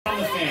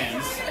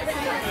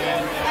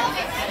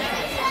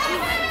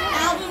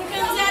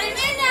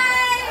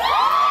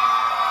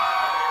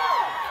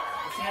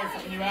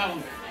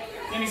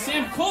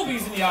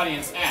the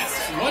audience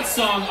asks, what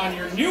song on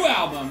your new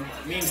album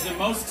means the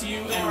most to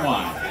you and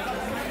why?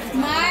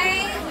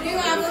 My new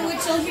album,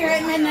 which you'll hear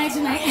at midnight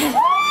tonight.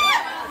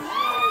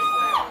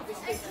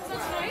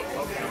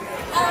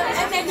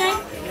 At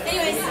midnight.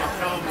 Anyways,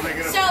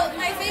 so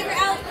my favorite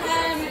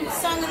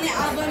song on the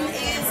album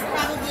is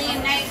probably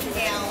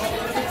Nightingale.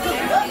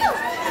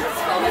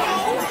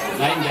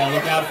 Nightingale,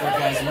 look out for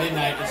it, guys.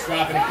 Midnight, it's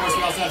dropping. Of course,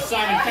 we also have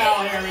Simon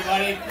Cowell here,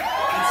 everybody.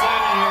 And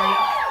Simon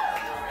here.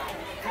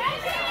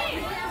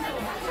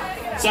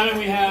 Simon,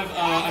 we have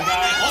a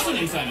guy, also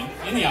named Simon,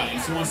 in the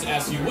audience who wants to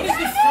ask you, what is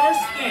the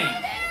first thing?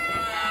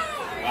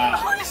 Wow.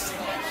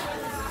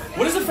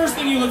 What is the first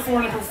thing you look for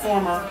in a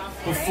performer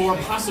before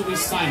possibly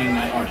signing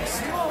that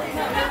artist?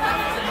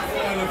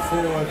 I look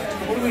forward.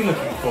 What are we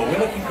looking for? We're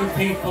looking for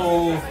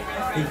people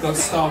who've got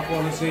star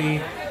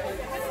quality,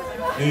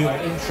 who are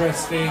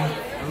interesting,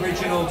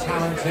 original,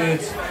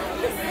 talented.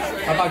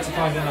 I'd like to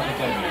find another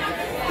Demi.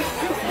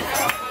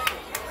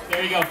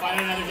 There you go, find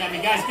another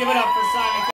Demi. Guys, give it up for Simon.